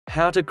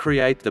How to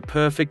create the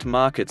perfect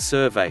market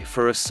survey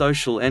for a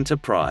social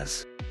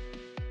enterprise.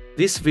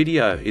 This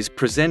video is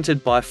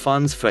presented by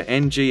Funds for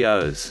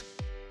NGOs.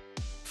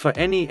 For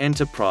any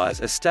enterprise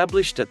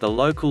established at the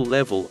local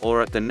level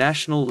or at the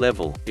national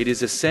level, it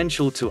is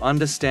essential to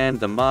understand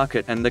the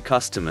market and the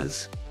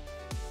customers.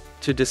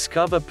 To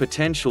discover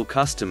potential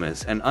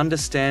customers and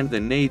understand the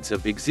needs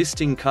of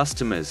existing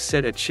customers,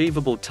 set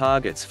achievable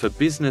targets for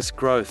business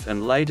growth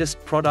and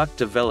latest product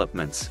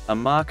developments. A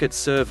market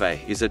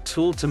survey is a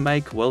tool to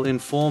make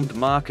well-informed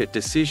market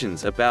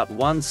decisions about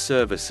one's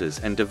services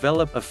and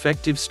develop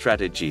effective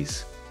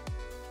strategies.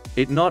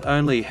 It not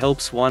only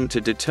helps one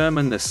to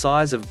determine the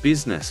size of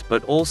business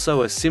but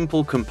also a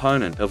simple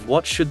component of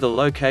what should the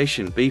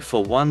location be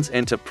for one's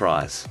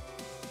enterprise.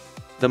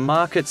 The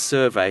market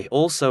survey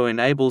also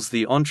enables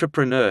the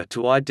entrepreneur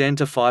to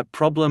identify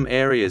problem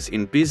areas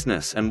in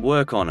business and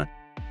work on it.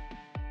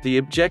 The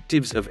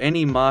objectives of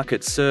any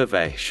market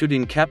survey should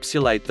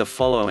encapsulate the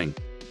following.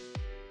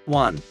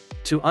 1.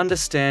 To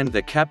understand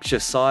the capture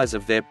size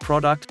of their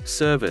product,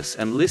 service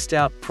and list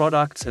out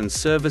products and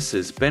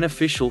services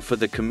beneficial for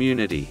the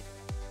community.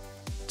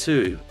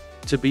 2.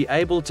 To be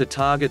able to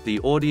target the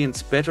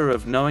audience better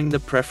of knowing the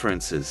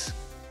preferences.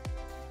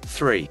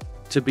 3.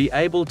 To be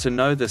able to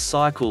know the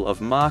cycle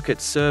of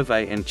market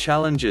survey and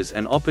challenges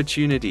and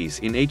opportunities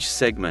in each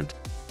segment.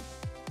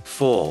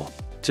 4.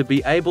 To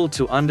be able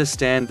to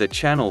understand the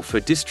channel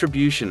for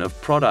distribution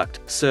of product,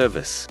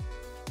 service.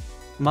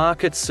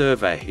 Market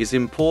survey is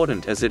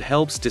important as it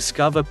helps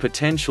discover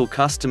potential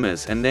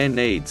customers and their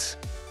needs,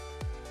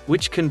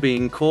 which can be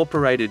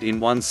incorporated in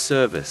one's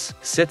service,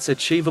 sets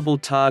achievable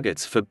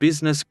targets for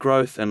business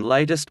growth and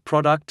latest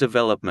product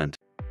development,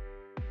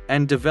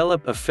 and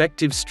develop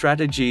effective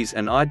strategies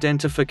and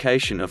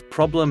identification of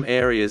problem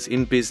areas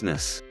in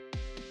business.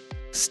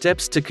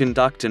 Steps to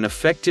conduct an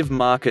effective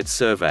market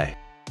survey.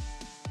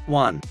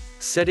 1.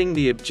 Setting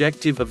the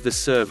objective of the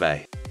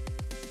survey.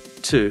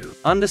 2.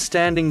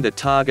 Understanding the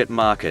target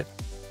market.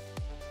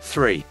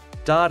 3.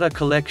 Data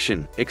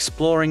collection,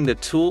 exploring the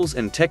tools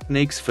and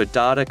techniques for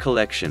data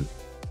collection.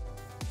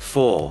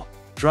 4.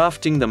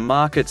 Drafting the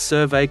market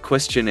survey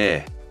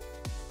questionnaire.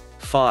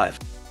 5.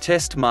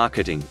 Test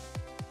marketing.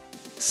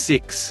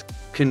 6.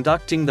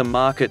 Conducting the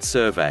market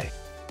survey.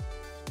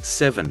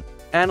 7.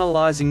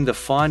 Analyzing the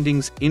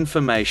findings,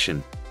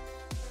 information.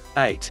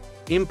 8.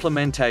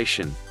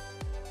 Implementation.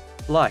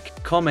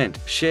 Like, comment,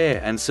 share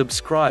and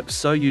subscribe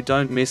so you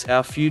don't miss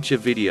our future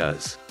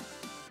videos.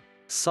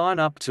 Sign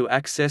up to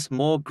access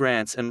more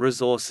grants and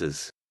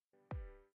resources.